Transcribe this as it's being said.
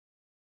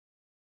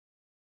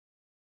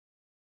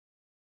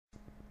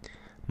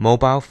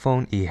Mobile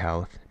phone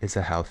eHealth is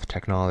a health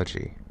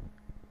technology.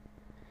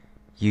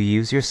 You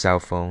use your cell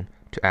phone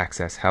to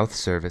access health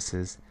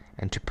services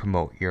and to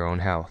promote your own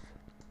health.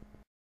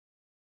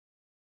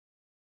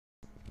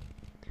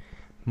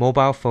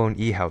 Mobile phone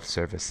eHealth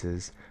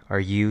services are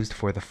used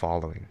for the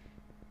following: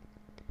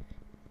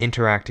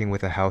 interacting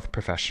with a health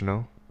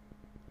professional,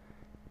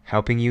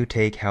 helping you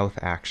take health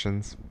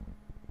actions,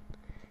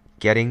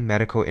 getting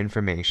medical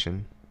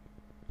information,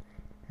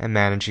 and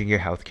managing your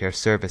healthcare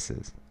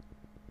services.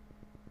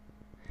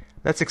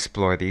 Let's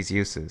explore these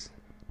uses.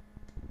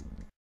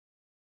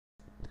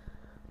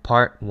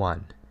 Part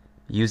 1.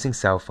 Using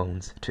cell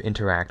phones to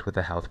interact with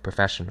a health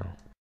professional.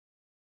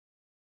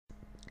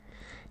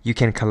 You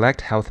can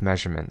collect health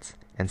measurements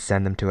and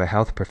send them to a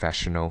health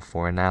professional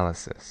for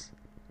analysis.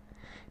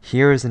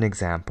 Here is an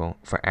example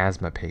for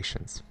asthma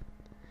patients.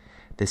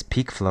 This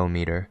peak flow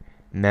meter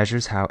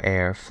measures how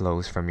air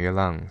flows from your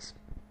lungs.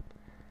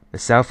 The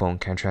cell phone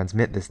can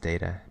transmit this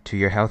data to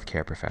your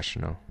healthcare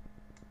professional.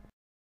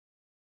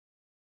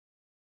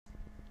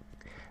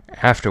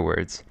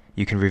 Afterwards,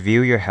 you can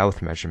review your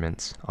health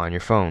measurements on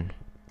your phone.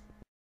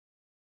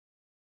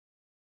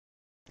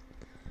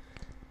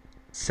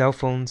 Cell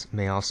phones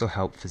may also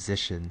help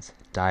physicians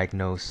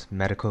diagnose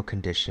medical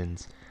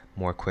conditions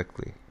more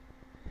quickly.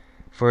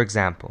 For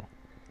example,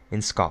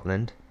 in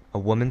Scotland, a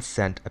woman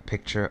sent a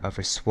picture of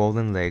her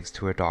swollen legs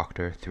to her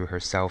doctor through her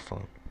cell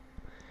phone.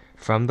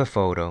 From the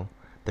photo,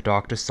 the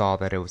doctor saw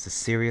that it was a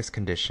serious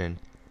condition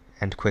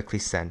and quickly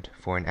sent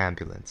for an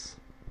ambulance.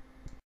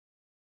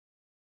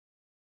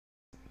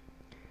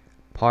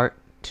 Part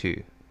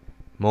 2.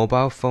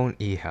 Mobile phone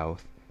eHealth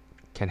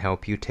can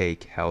help you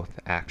take health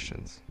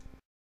actions.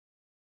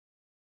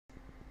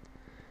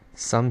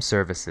 Some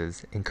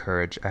services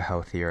encourage a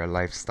healthier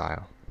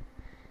lifestyle.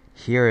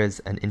 Here is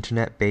an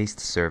internet-based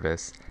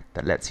service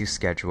that lets you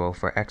schedule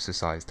for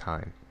exercise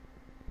time.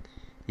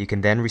 You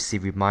can then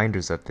receive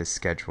reminders of this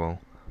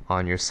schedule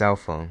on your cell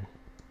phone.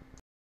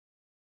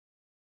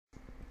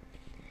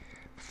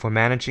 For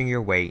managing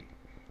your weight,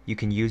 you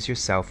can use your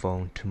cell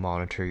phone to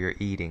monitor your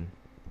eating.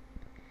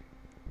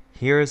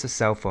 Here is a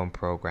cell phone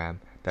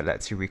program that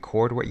lets you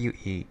record what you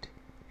eat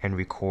and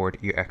record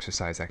your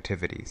exercise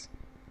activities.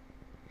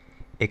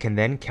 It can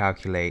then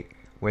calculate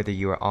whether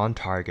you are on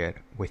target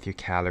with your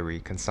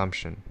calorie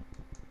consumption.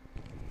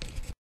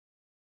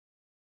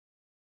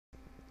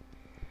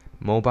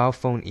 Mobile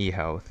phone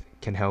eHealth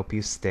can help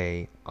you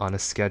stay on a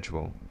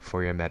schedule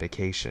for your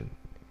medication.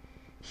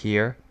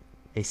 Here,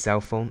 a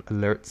cell phone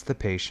alerts the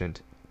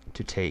patient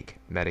to take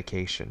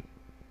medication.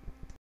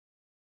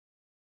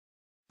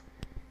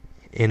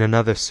 In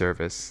another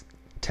service,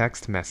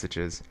 text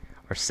messages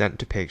are sent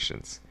to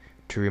patients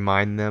to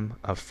remind them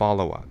of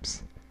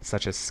follow-ups,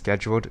 such as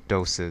scheduled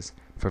doses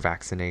for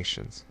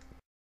vaccinations.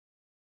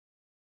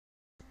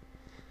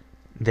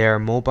 There are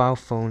mobile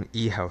phone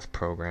eHealth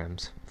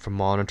programs for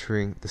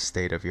monitoring the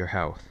state of your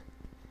health.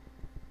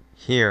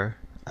 Here,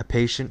 a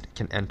patient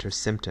can enter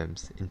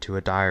symptoms into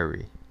a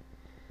diary.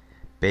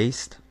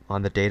 Based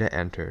on the data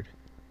entered,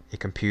 a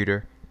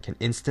computer can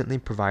instantly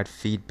provide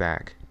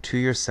feedback to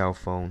your cell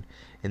phone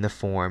in the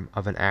form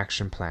of an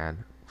action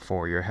plan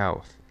for your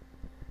health.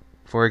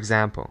 For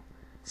example,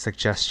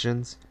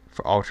 suggestions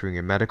for altering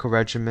your medical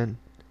regimen,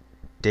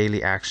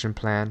 daily action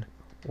plan,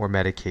 or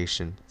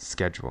medication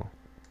schedule.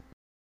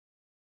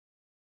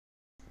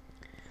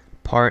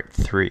 Part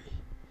 3.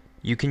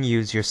 You can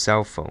use your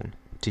cell phone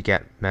to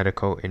get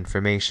medical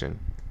information.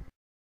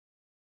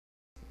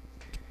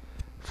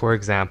 For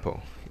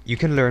example, you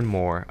can learn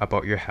more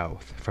about your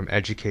health from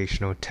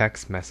educational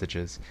text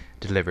messages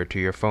delivered to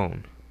your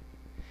phone.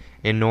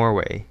 In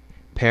Norway,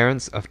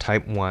 parents of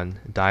type 1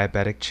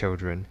 diabetic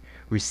children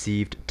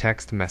received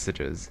text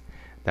messages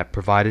that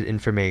provided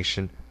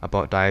information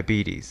about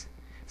diabetes,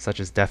 such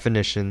as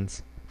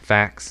definitions,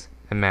 facts,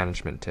 and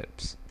management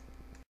tips.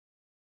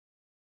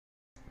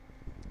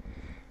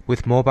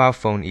 With mobile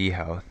phone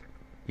eHealth,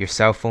 your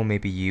cell phone may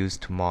be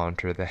used to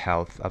monitor the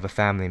health of a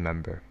family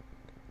member.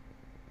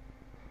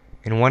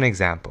 In one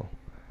example,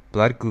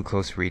 blood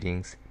glucose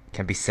readings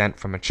can be sent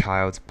from a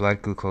child's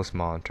blood glucose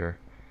monitor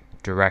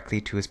directly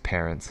to his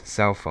parent's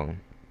cell phone.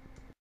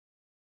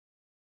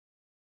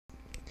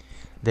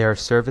 There are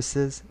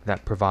services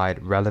that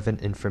provide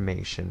relevant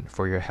information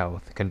for your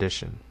health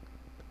condition.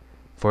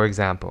 For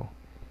example,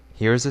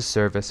 here is a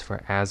service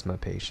for asthma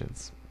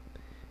patients.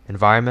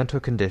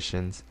 Environmental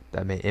conditions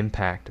that may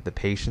impact the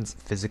patient's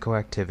physical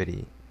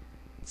activity,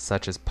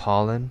 such as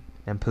pollen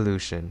and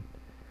pollution,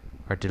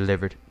 are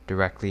delivered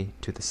directly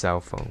to the cell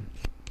phone.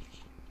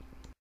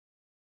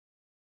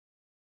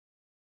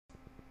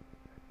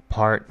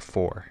 Part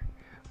 4.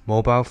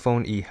 Mobile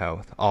phone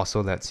eHealth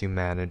also lets you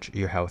manage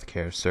your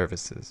healthcare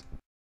services.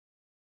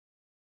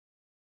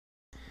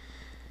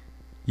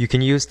 You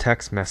can use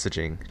text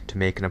messaging to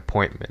make an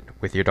appointment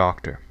with your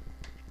doctor.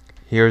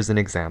 Here is an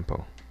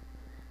example.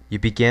 You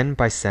begin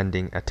by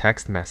sending a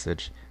text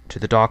message to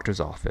the doctor's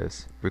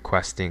office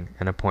requesting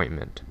an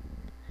appointment.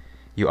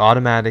 You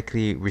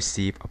automatically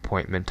receive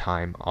appointment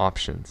time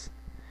options.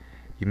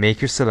 You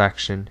make your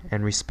selection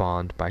and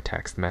respond by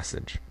text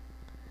message.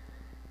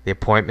 The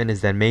appointment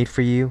is then made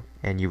for you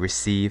and you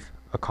receive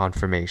a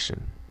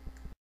confirmation.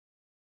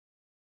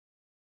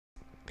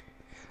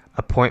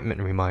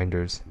 Appointment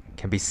reminders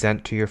can be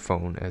sent to your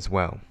phone as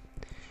well.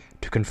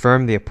 To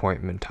confirm the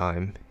appointment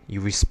time, you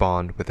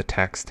respond with a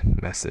text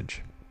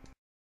message.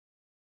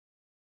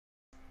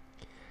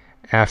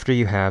 After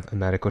you have a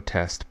medical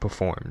test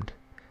performed,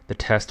 the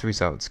test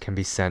results can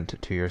be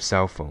sent to your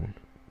cell phone.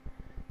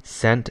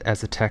 Sent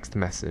as a text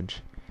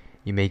message,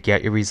 you may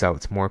get your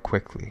results more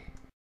quickly.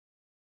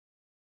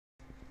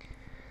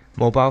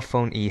 Mobile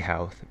phone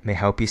eHealth may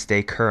help you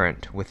stay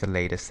current with the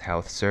latest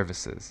health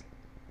services.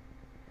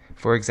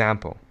 For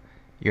example,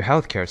 your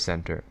healthcare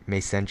center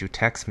may send you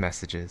text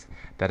messages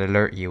that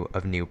alert you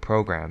of new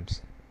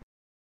programs.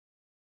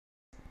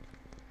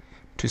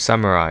 To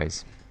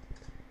summarize,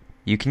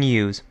 you can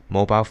use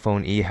mobile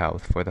phone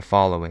eHealth for the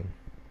following: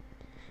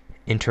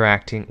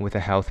 interacting with a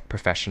health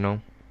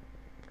professional,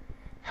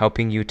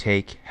 helping you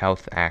take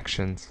health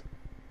actions,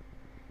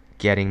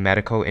 getting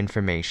medical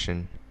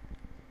information,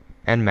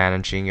 and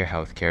managing your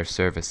healthcare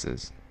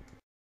services.